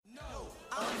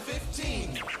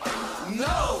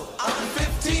No, I'm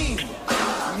 15.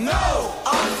 No,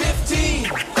 I'm 15.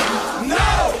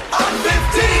 No, I'm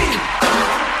 15.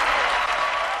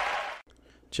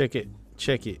 Check it,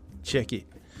 check it, check it.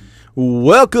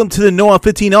 Welcome to the No I'm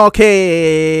 15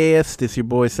 Allcast. This your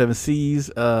boy 7C's.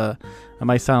 I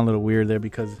might sound a little weird there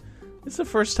because it's the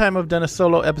first time I've done a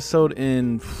solo episode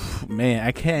in, man,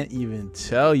 I can't even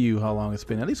tell you how long it's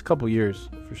been. At least a couple years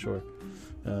for sure,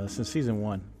 since season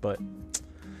 1. But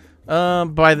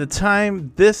by the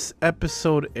time this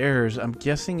episode airs, I'm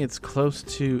guessing it's close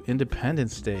to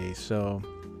Independence Day. So,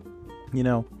 you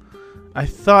know, I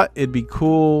thought it'd be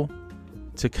cool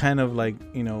to kind of like,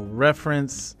 you know,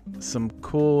 reference some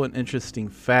cool and interesting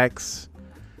facts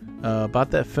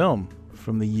about that film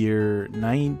from the year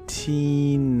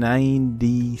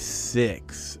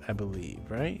 1996, I believe,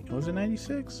 right? Was it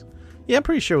 96? Yeah, I'm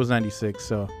pretty sure it was 96.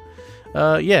 So,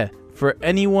 yeah, for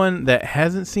anyone that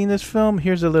hasn't seen this film,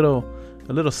 here's a little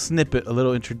snippet, a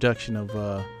little introduction of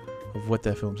what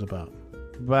that film's about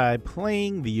by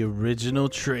playing the original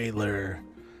trailer.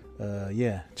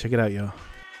 Yeah, check it out, y'all.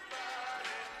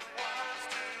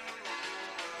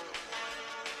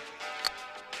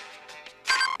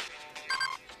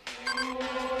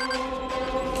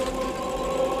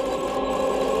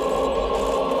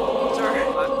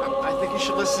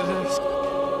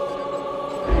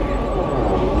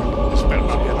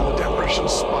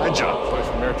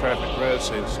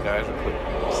 Say the skies are clear.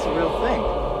 It's the real thing.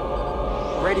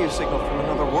 A radio signal from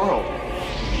another world.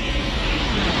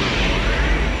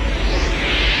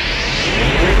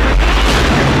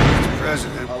 Mr.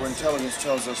 President, our intelligence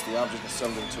tells us the object is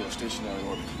settled into a stationary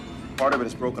orbit. Part of it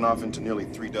is broken off into nearly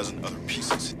 36 other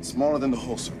pieces, smaller than the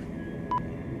whole, sir.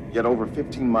 Yet over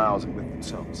 15 miles in width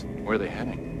themselves. Where are they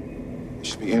heading? They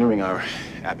should be entering our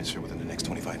atmosphere within the next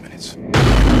 25 minutes.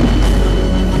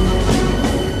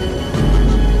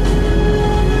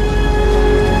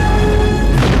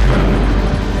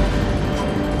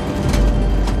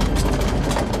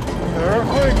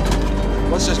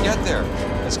 Let's just get there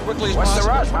as quickly as What's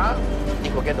possible. the rush, huh?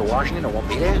 Think we'll get to Washington and won't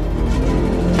be there?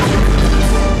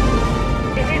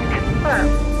 It is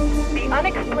confirmed. The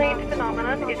unexplained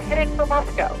phenomenon is headed for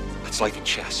Moscow. It's like a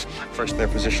chess. First, they're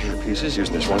positioning their pieces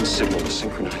using this one signal to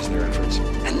synchronize their efforts.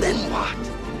 And then what?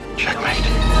 Checkmate.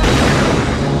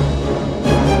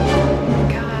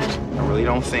 God. I really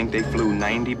don't think they flew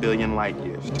 90 billion light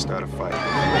years to start a fight.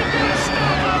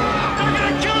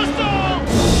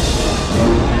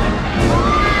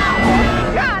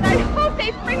 God, I hope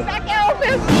they bring back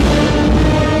Elvis!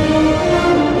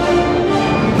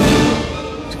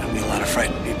 There's gonna be a lot of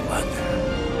frightened people out there.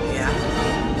 Yeah.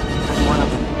 I'm one of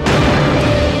them.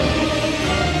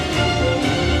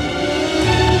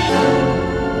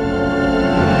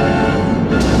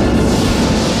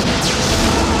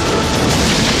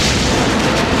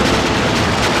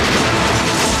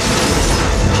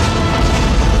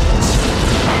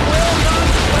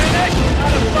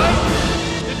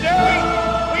 Today,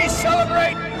 we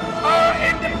celebrate our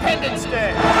Independence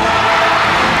Day.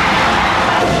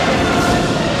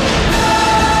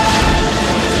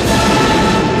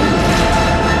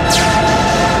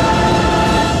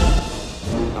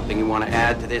 Something you want to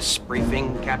add to this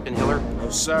briefing, Captain Hiller? No,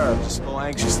 sir. I'm just a little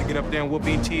anxious to get up there and whoop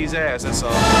E.T.'s ass, that's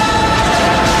all.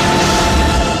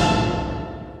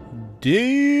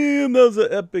 Damn, that was an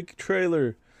epic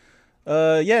trailer.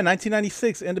 Yeah,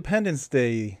 1996, Independence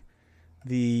Day.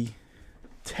 The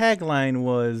tagline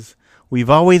was, "We've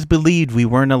always believed we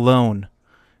weren't alone."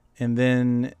 And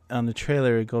then on the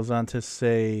trailer, it goes on to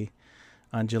say,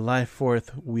 "On July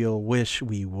 4th, we'll wish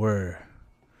we were."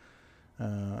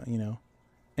 You know.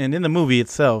 And in the movie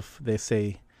itself, they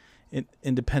say,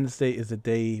 Independence Day is the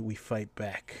day we fight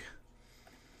back.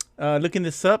 Looking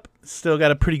this up, still got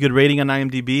a pretty good rating on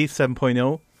IMDb,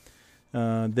 7.0.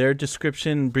 Their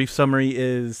description, brief summary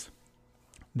is,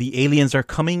 the aliens are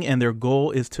coming and their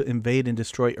goal is to invade and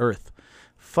destroy Earth.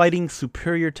 Fighting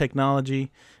superior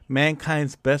technology,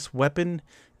 mankind's best weapon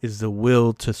is the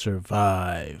will to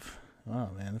survive. Oh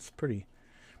man, that's pretty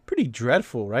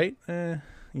dreadful, right? You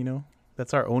know,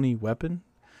 that's our only weapon.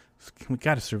 We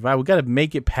got to survive. We got to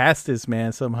make it past this,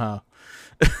 man, somehow.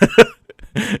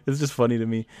 It's just funny to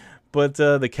me. But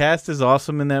the cast is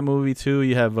awesome in that movie, too.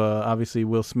 You have, obviously,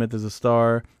 Will Smith as a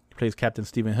star. He plays Captain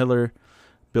Stephen Hiller.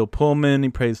 Bill Pullman, he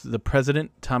plays the president,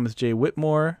 Thomas J.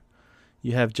 Whitmore.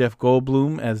 You have Jeff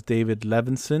Goldblum as David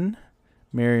Levinson.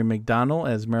 Mary McDonnell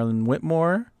as Marilyn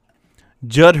Whitmore.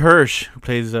 Judd Hirsch, who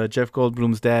plays Jeff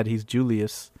Goldblum's dad. He's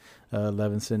Julius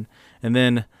Levinson. And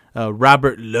then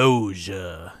Robert Loge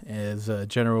as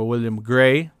General William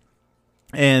Gray.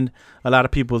 And a lot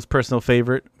of people's personal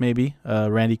favorite, maybe,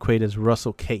 Randy Quaid as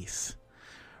Russell Case.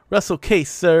 Russell Case,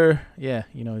 sir. Yeah,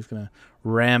 he's going to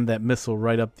ram that missile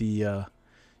right up the,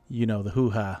 the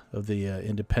hoo-ha of the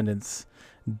Independence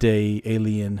Day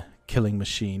alien killing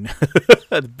machine.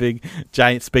 The big,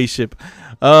 giant spaceship.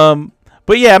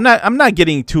 But yeah, I'm not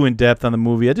getting too in depth on the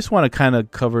movie. I just want to kind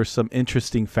of cover some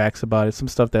interesting facts about it, some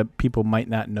stuff that people might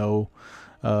not know,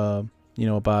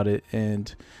 about it.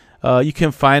 And you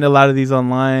can find a lot of these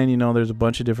online. There's a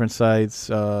bunch of different sites.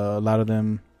 A lot of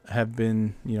them have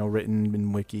been, written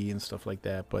in Wiki and stuff like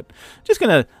that. But just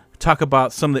gonna talk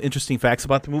about some of the interesting facts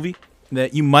about the movie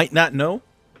that you might not know,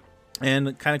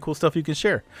 and kind of cool stuff you can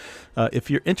share if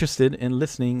you're interested in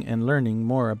listening and learning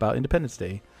more about Independence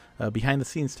Day. Behind the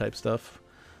scenes type stuff.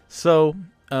 So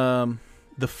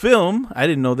the film, I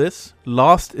didn't know this,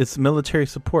 lost its military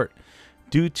support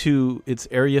due to its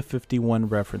Area 51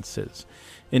 references.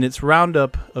 In its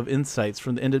roundup of insights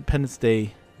from the Independence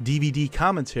Day DVD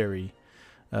commentary,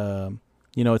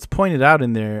 it's pointed out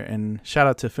in there, and shout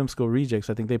out to Film School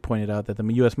Rejects, I think they pointed out that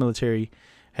the U.S. military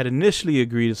had initially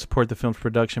agreed to support the film's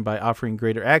production by offering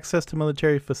greater access to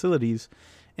military facilities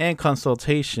and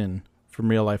consultation from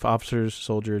real-life officers,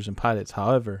 soldiers, and pilots.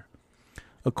 However,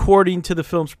 according to the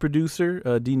film's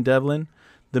producer, Dean Devlin,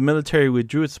 the military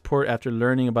withdrew its support after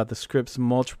learning about the script's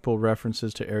multiple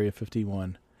references to Area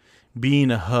 51, being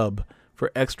a hub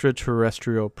for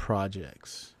extraterrestrial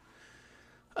projects.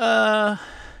 Ever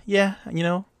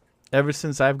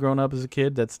since I've grown up as a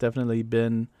kid, that's definitely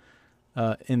been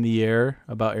in the air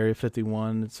about Area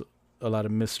 51. It's a lot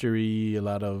of mystery, a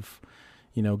lot of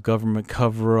government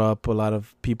cover up. A lot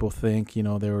of people think,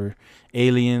 there were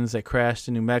aliens that crashed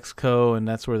in New Mexico and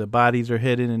that's where the bodies are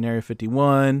hidden in Area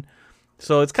 51.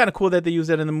 So it's kind of cool that they use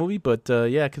that in the movie. But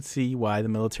I could see why the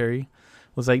military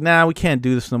was like, nah, we can't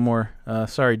do this no more.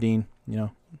 Sorry, Dean. We're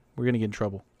going to get in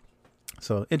trouble.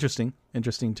 So interesting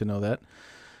to know that.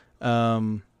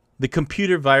 The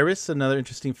computer virus, another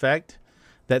interesting fact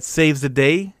that saves the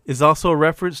day, is also a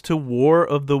reference to War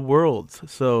of the Worlds.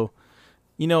 So,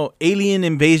 alien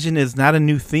invasion is not a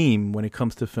new theme when it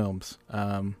comes to films.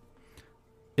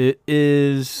 It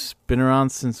is been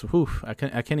around since I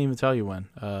can't even tell you when.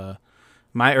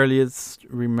 My earliest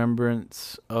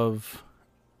remembrance of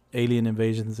alien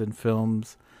invasions in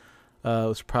films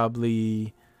was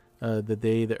probably The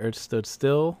Day the Earth Stood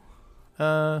Still,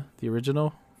 the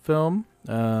original film.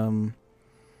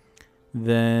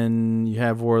 Then you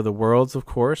have War of the Worlds, of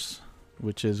course,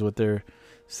 which is what they're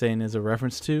saying is a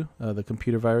reference to the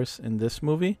computer virus in this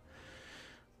movie.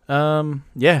 Invasion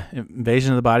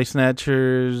of the Body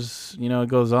Snatchers, it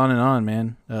goes on and on,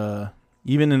 man.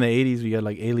 Even in the 80s, we got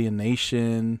like Alien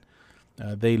Nation,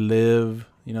 They Live,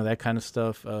 that kind of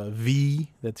stuff. V,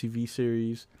 that TV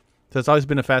series. So it's always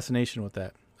been a fascination with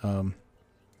that.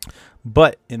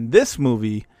 But in this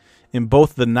movie, in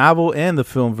both the novel and the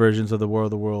film versions of the War of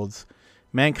the Worlds,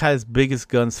 mankind's biggest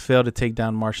guns fail to take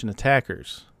down Martian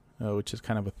attackers. Which is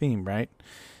kind of a theme, right?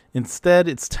 Instead,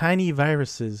 it's tiny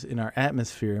viruses in our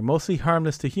atmosphere, mostly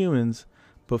harmless to humans,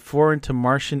 but foreign to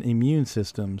Martian immune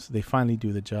systems. They finally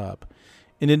do the job.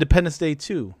 In Independence Day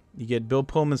 2, you get Bill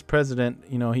Pullman's president.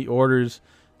 He orders,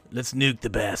 let's nuke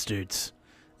the bastards.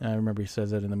 I remember he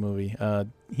says that in the movie.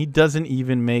 He doesn't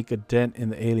even make a dent in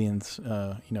the aliens,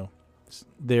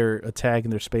 their attack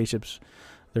and their spaceships,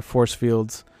 their force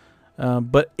fields.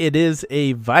 But it is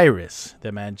a virus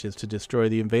that manages to destroy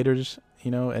the invaders,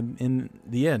 and in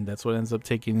the end, that's what ends up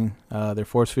taking their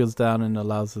force fields down and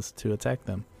allows us to attack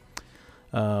them.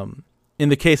 In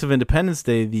the case of Independence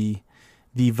Day, the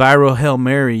viral Hail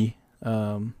Mary,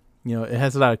 it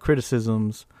has a lot of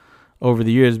criticisms over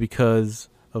the years because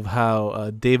of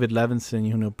how David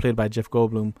Levinson, played by Jeff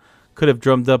Goldblum, could have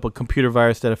drummed up a computer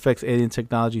virus that affects alien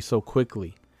technology so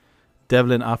quickly.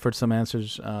 Devlin offered some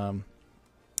answers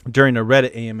during a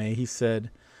Reddit AMA. He said,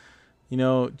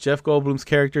 Jeff Goldblum's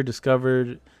character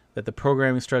discovered that the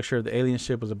programming structure of the alien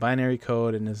ship was a binary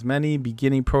code, and as many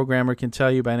beginning programmer can tell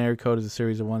you, binary code is a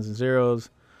series of ones and zeros.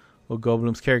 What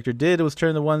Goldblum's character did was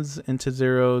turn the ones into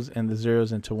zeros and the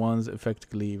zeros into ones,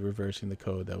 effectively reversing the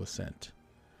code that was sent.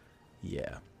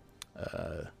 Yeah.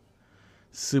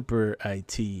 Super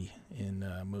IT in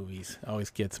movies always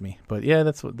gets me. But yeah,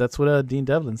 that's what Dean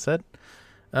Devlin said.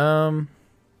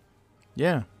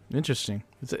 Yeah, interesting.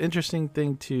 It's an interesting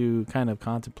thing to kind of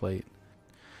contemplate.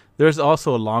 There's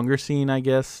also a longer scene, I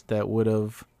guess, that would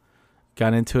have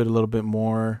gone into it a little bit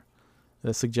more.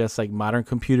 That suggests like modern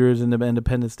computers in the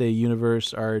Independence Day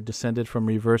universe are descended from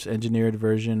reverse engineered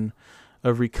version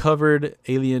of recovered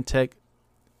alien tech,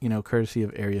 courtesy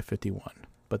of Area 51.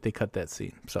 But they cut that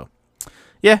scene. So,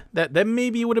 yeah, that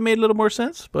maybe would have made a little more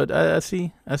sense. But I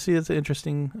see it's an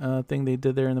interesting thing they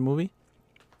did there in the movie.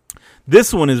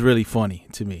 This one is really funny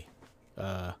to me.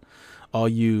 All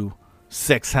you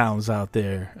sex hounds out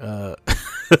there.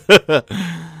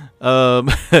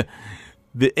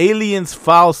 The alien's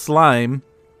foul slime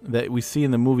that we see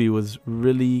in the movie was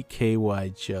really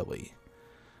KY jelly.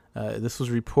 This was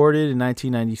reported in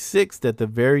 1996 that the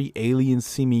very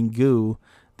alien-seeming goo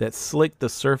that slicked the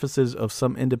surfaces of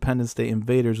some Independence Day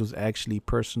invaders was actually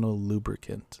personal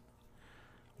lubricant.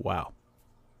 Wow.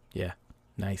 Yeah.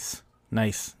 Nice.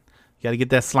 Nice. You got to get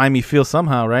that slimy feel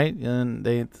somehow, right? And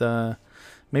they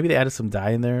maybe they added some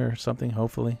dye in there or something,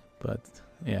 hopefully. But,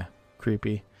 yeah,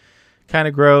 creepy. Kind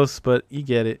of gross, but you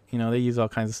get it. You know, they use all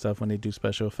kinds of stuff when they do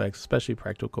special effects, especially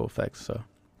practical effects, so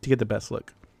to get the best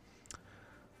look.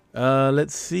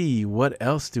 Let's see. What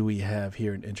else do we have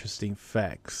here in interesting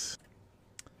facts?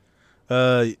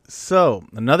 So,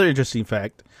 another interesting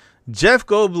fact. Jeff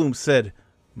Goldblum said,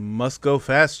 "Must go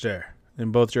faster,"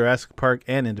 in both Jurassic Park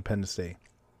and Independence Day.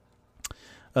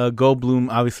 Goldblum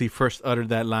obviously first uttered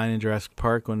that line in Jurassic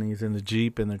Park when he's in the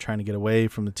Jeep and they're trying to get away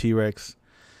from the T-Rex.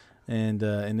 And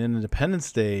in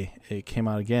Independence Day, it came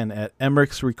out again at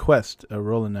Emmerich's request.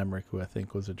 Roland Emmerich, who I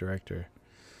think was a director.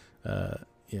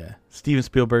 Yeah, Steven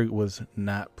Spielberg was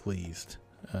not pleased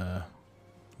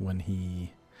when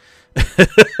he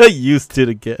used it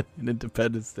again in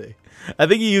Independence Day. I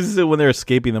think he uses it when they're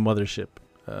escaping the mothership,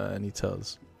 and he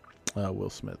tells Will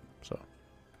Smith. So,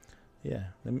 yeah,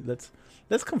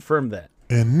 let's confirm that.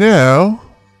 And now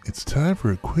it's time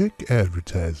for a quick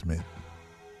advertisement.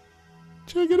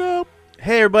 Check it out.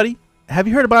 Hey, everybody. Have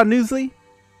you heard about Newsly?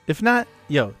 If not,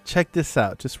 yo, check this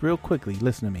out. Just real quickly,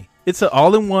 listen to me. It's an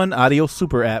all-in-one audio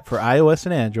super app for iOS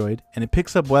and Android, and it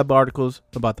picks up web articles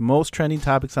about the most trending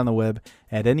topics on the web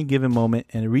at any given moment,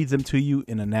 and it reads them to you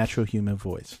in a natural human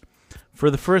voice. For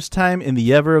the first time in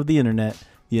the ever of the internet,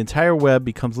 the entire web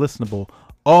becomes listenable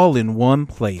all in one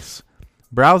place.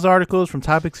 Browse articles from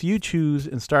topics you choose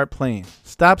and start playing.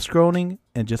 Stop scrolling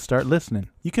and just start listening.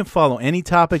 You can follow any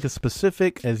topic as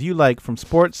specific as you like, from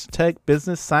sports, tech,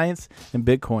 business, science, and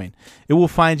Bitcoin. It will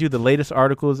find you the latest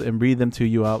articles and read them to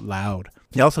you out loud.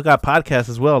 You also got podcasts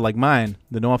as well, like mine,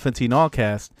 the No Offense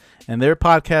Allcast, and they're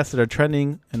podcasts that are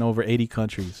trending in over 80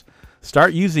 countries.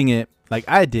 Start using it like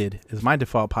I did as my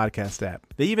default podcast app.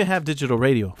 They even have digital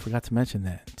radio. Forgot to mention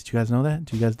that. Did you guys know that?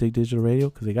 Do you guys dig digital radio?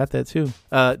 Because they got that too.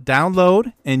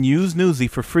 Download and use Newsly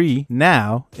for free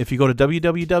now if you go to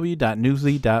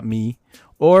www.newsly.me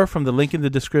or from the link in the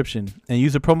description and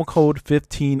use the promo code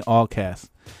 15allcast.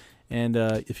 And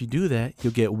if you do that,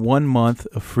 you'll get 1 month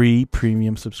of free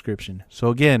premium subscription. So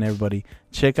again, everybody,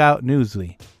 check out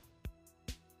Newsly.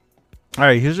 All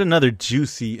right, here's another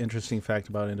juicy, interesting fact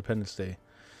about Independence Day.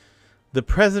 The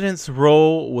president's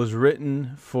role was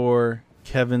written for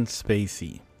Kevin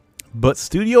Spacey, but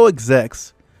studio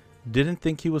execs didn't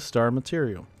think he was star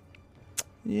material.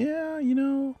 Yeah, you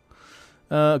know,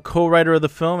 co-writer of the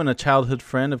film and a childhood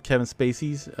friend of Kevin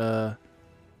Spacey's,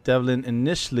 Devlin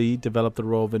initially developed the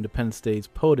role of Independence Day's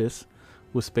POTUS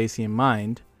with Spacey in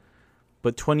mind,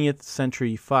 but 20th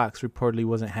Century Fox reportedly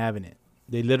wasn't having it.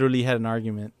 They literally had an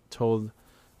argument.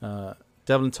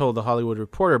 Devlin told the Hollywood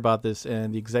Reporter about this,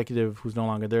 and the executive, who's no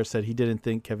longer there, said he didn't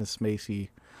think Kevin Spacey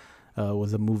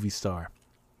was a movie star.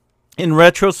 In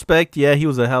retrospect, yeah, he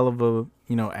was a hell of a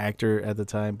actor at the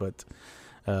time, but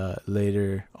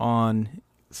later on,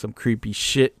 some creepy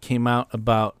shit came out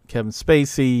about Kevin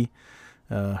Spacey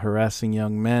harassing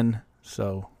young men.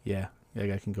 So yeah, that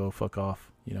guy can go fuck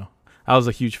off. I was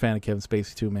a huge fan of Kevin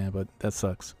Spacey too, man, but that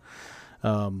sucks.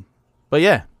 But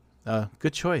yeah.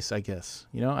 Good choice, I guess.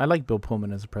 I like Bill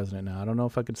Pullman as a president now. I don't know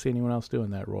if I could see anyone else doing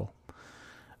that role.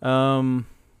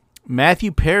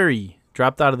 Matthew Perry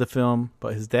dropped out of the film,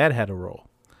 but his dad had a role.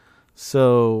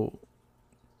 So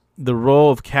the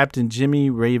role of Captain Jimmy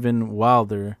Raven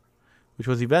Wilder, which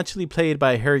was eventually played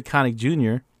by Harry Connick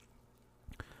Jr.,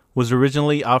 was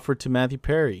originally offered to Matthew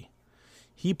Perry.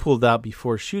 He pulled out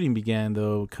before shooting began,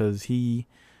 though, because he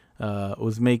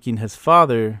was making his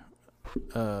father,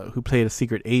 who played a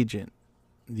secret agent,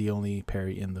 the only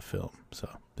Perry in the film. So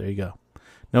there you go.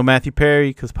 No Matthew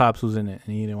Perry because Pops was in it,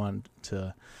 and he didn't want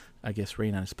to, I guess,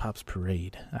 rain on his Pops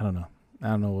parade. I don't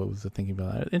know what was the thinking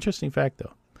about that. Interesting fact,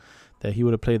 though, that he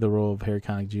would have played the role of Harry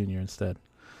Connick Jr. instead.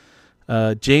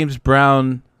 James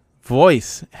Brown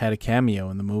voice had a cameo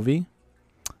in the movie.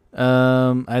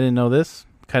 I didn't know this.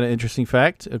 Kind of interesting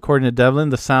fact. According to Devlin,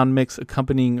 the sound mix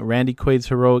accompanying Randy Quaid's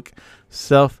heroic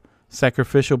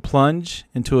self-sacrificial plunge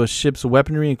into a ship's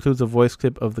weaponry includes a voice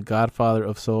clip of the Godfather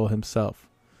of Soul himself.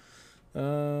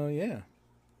 Yeah.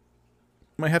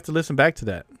 Might have to listen back to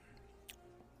that.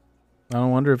 I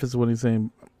don't wonder if it's what he's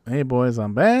saying, "Hey boys,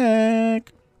 I'm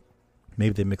back."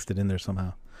 Maybe they mixed it in there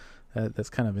somehow. That's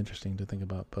kind of interesting to think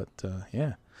about. But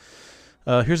yeah.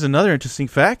 Here's another interesting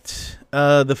fact.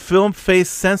 The film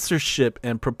faced censorship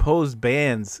and proposed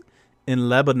bans in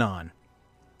Lebanon.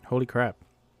 Holy crap.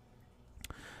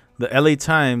 The LA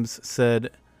Times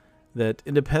said that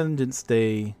Independence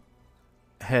Day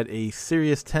had a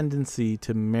serious tendency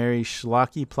to marry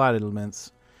schlocky plot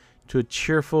elements to a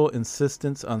cheerful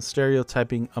insistence on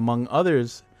stereotyping, among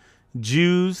others,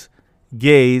 Jews,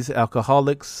 gays,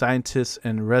 alcoholics, scientists,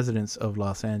 and residents of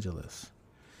Los Angeles.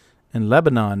 In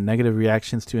Lebanon, negative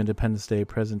reactions to Independence Day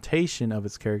presentation of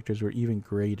its characters were even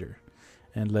greater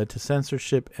and led to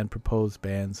censorship and proposed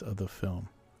bans of the film.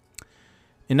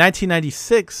 In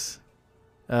 1996,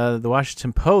 the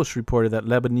Washington Post reported that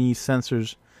Lebanese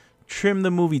censors trimmed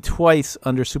the movie twice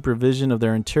under supervision of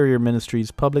their Interior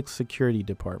Ministry's Public Security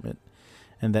Department,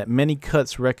 and that many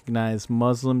cuts recognized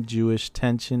Muslim-Jewish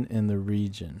tension in the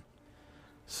region.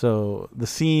 So the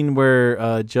scene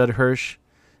where Judd Hirsch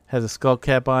has a skull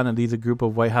cap on and leads a group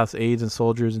of White House aides and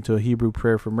soldiers into a Hebrew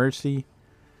prayer for mercy,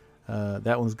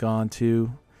 that one's gone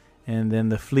too. And then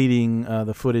the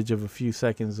footage of a few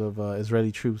seconds of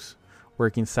Israeli troops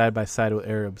working side by side with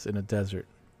Arabs in a desert,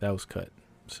 that was cut.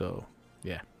 So,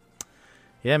 yeah.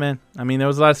 Yeah, man. I mean, there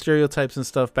was a lot of stereotypes and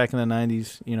stuff back in the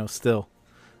 90s, still,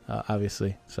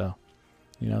 obviously. So,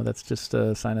 that's just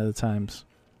a sign of the times.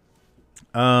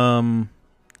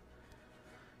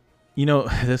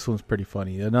 This one's pretty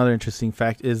funny. Another interesting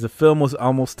fact is the film was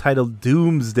almost titled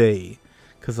Doomsday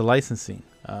because of licensing.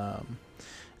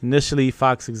 Initially,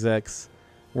 Fox execs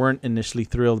weren't initially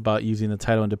thrilled about using the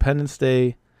title Independence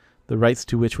Day, the rights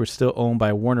to which were still owned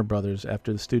by Warner Brothers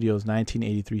after the studio's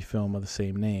 1983 film of the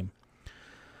same name.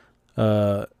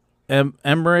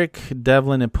 Emmerich,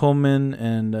 Devlin, and Pullman,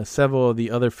 and several of the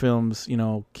other film's,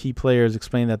 key players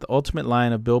explained that the ultimate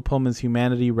line of Bill Pullman's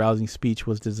humanity-rousing speech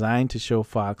was designed to show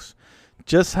Fox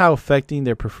just how affecting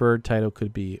their preferred title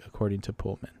could be, according to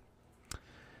Pullman.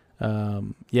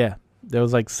 There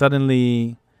was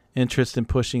suddenly interest in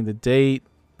pushing the date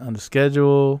on the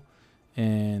schedule,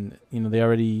 and they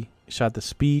already shot the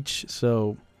speech,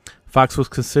 so Fox was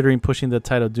considering pushing the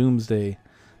title Doomsday.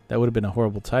 That would have been a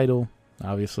horrible title,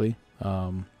 obviously.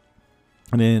 And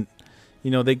then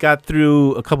they got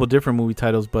through a couple different movie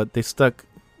titles, but they stuck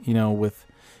with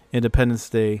Independence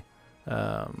Day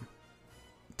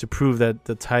to prove that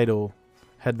the title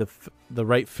had the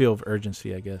right feel of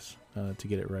urgency, I guess, to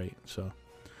get it right. So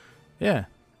yeah,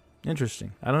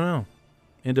 interesting. I don't know,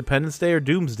 Independence Day or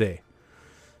Doomsday.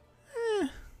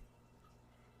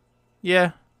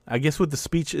 Yeah, I guess with the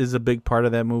speech is a big part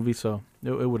of that movie, so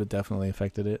it would have definitely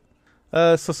affected it.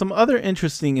 So some other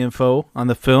interesting info on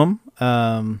the film.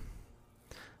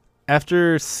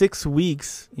 After 6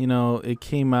 weeks, it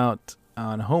came out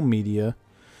on home media,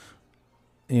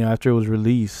 after it was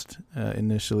released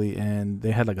initially, and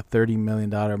they had a $30 million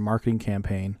marketing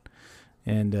campaign.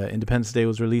 And Independence Day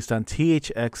was released on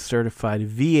THX certified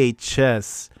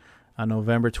VHS on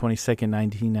November 22nd,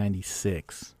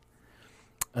 1996.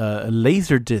 A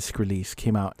Laserdisc release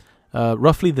came out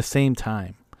roughly the same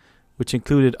time, which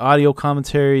included audio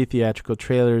commentary, theatrical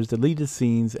trailers, deleted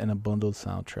scenes, and a bundled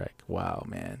soundtrack. Wow,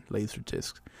 man.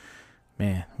 Laserdisc.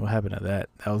 Man, what happened to that?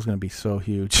 That was going to be so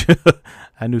huge.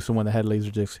 I knew someone that had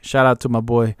Laserdisc. Shout out to my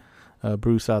boy,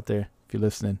 Bruce, out there, if you're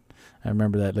listening. I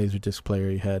remember that Laserdisc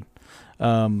player he had.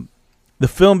 The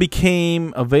film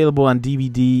became available on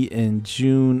DVD in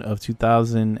June of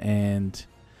 2000, and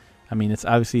it's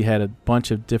obviously had a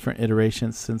bunch of different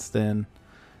iterations since then.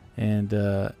 And,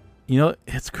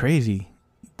 it's crazy.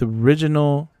 The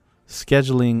original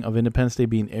scheduling of Independence Day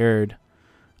being aired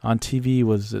on TV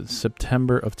was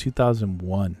September of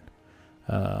 2001.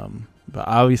 But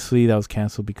obviously that was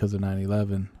canceled because of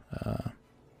 9/11.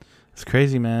 It's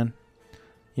crazy, man.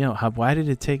 Why did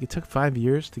it took 5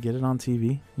 years to get it on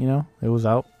TV? It was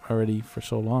out already for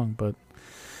so long, but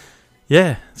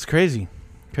yeah, it's crazy.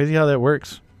 Crazy how that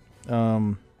works.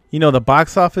 The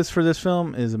box office for this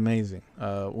film is amazing.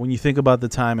 When you think about the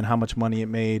time and how much money it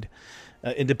made,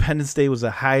 Independence Day was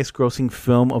the highest grossing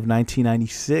film of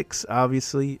 1996,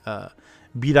 obviously.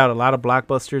 Beat out a lot of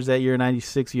blockbusters that year in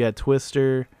 96. You had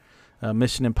Twister,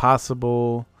 Mission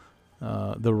Impossible,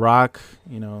 The Rock,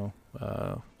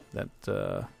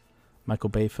 that Michael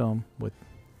Bay film with,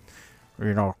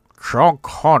 Sean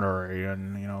Connery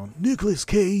and, Nicolas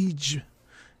Cage.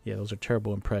 Yeah, those are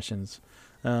terrible impressions.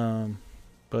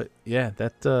 But yeah,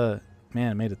 that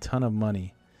made a ton of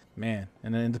money, man.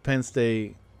 And then Independence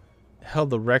Day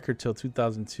held the record till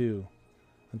 2002,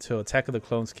 until Attack of the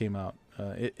Clones came out.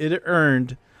 It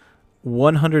earned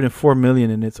 $104 million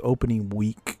in its opening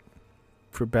week.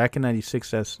 For back in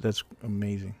 '96, that's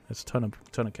amazing. That's a ton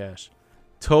of cash.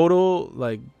 total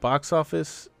like box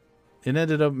office, it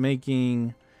ended up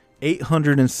making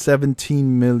 $817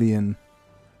 million.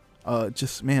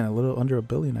 Just man, a little under $1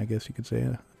 billion, I guess you could say,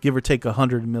 give or take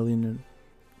 $100 million and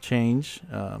change.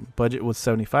 Budget was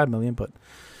 $75 million, but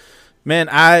man,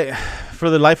 for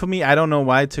the life of me, I don't know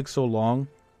why it took so long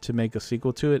to make a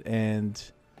sequel to it, and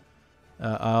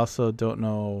I also don't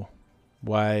know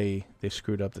why they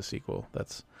screwed up the sequel.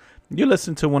 You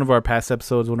listen to one of our past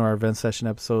episodes, one of our event session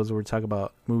episodes, where we talk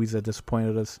about movies that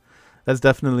disappointed us. That's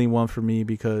definitely one for me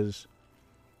because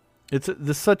it's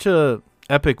such a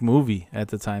epic movie at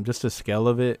the time, just the scale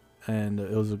of it, and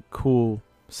it was a cool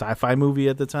sci-fi movie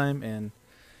at the time. And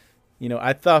you know,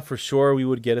 I thought for sure we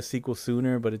would get a sequel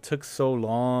sooner, but it took so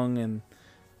long. And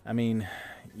I mean,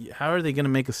 how are they gonna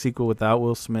make a sequel without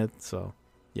Will Smith? So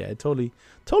yeah, it totally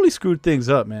screwed things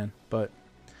up, man. But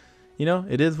you know,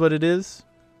 it is what it is.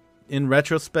 In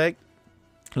retrospect,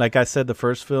 like I said, the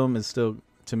first film is still,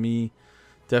 to me,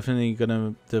 definitely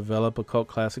gonna develop a cult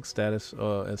classic status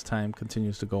as time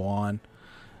continues to go on.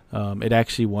 It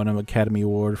actually won an Academy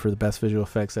Award for the best visual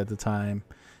effects at the time,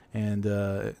 and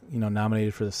you know,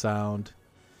 nominated for the sound.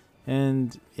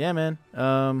 And yeah, man,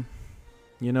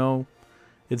 you know,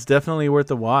 it's definitely worth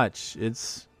a watch.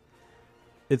 It's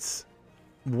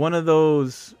one of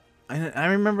those. I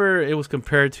remember it was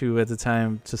compared to at the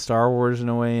time to Star Wars in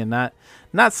a way, and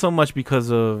not so much because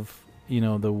of, you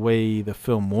know, the way the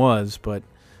film was, but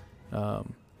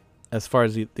as far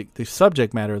as the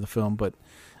subject matter of the film, but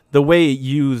the way it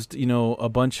used, you know, a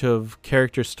bunch of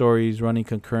character stories running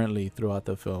concurrently throughout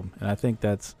the film. And I think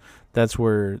that's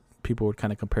where people would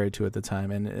kind of compare it to at the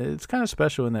time, and it's kind of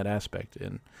special in that aspect.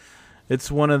 And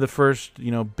it's one of the first,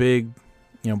 you know, big,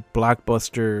 you know,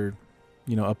 blockbuster,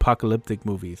 you know, apocalyptic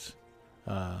movies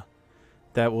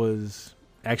that was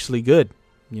actually good,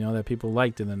 you know, that people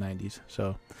liked in the 90s.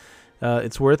 So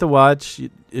it's worth a watch,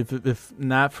 if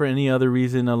not for any other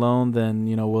reason alone than,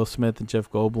 you know, Will Smith and Jeff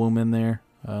Goldblum in there.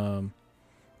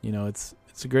 You know, it's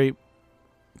a great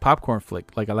popcorn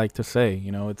flick, like I like to say.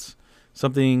 You know, it's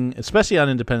something, especially on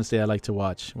Independence Day, I like to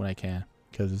watch when I can,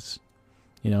 because,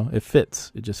 you know, it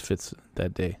just fits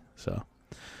that day. So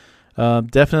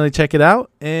definitely check it out.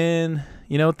 And,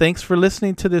 you know, thanks for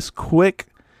listening to this quick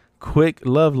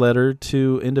love letter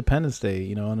to Independence Day,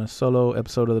 you know, on a solo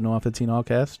episode of the Noah 15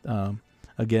 Allcast,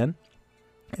 again.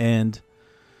 And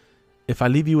if I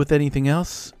leave you with anything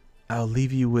else, I'll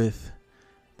leave you with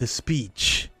the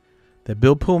speech that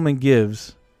Bill Pullman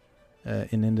gives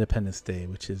in Independence Day,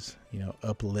 which is, you know,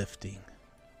 uplifting.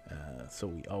 So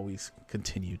we always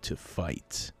continue to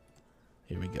fight.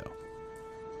 Here we go.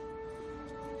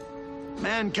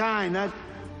 Mankind, that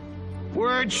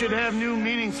word should have new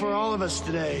meaning for all of us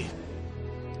today.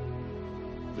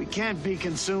 We can't be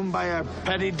consumed by our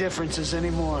petty differences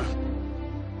anymore.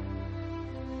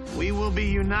 We will be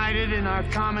united in our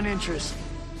common interest.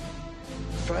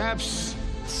 Perhaps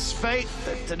it's fate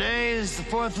that today is the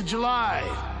 4th of July,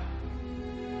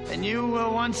 and you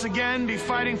will once again be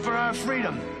fighting for our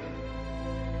freedom.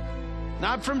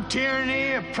 Not from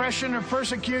tyranny, oppression, or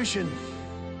persecution,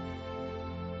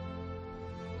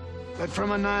 but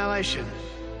from annihilation.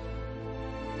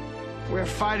 We're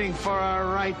fighting for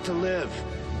our right to live,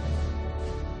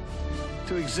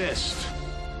 to exist.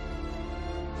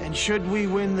 And should we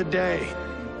win the day,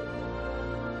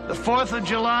 the 4th of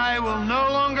July will no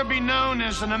longer be known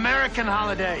as an American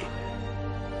holiday,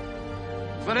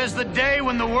 but as the day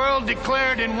when the world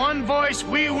declared in one voice,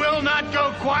 we will not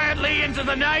go quietly into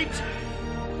the night.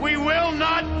 We will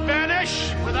not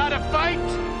vanish without a fight.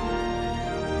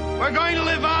 We're going to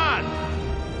live on.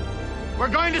 We're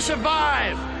going to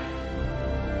survive.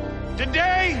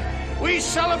 Today, we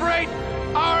celebrate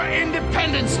our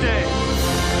Independence Day.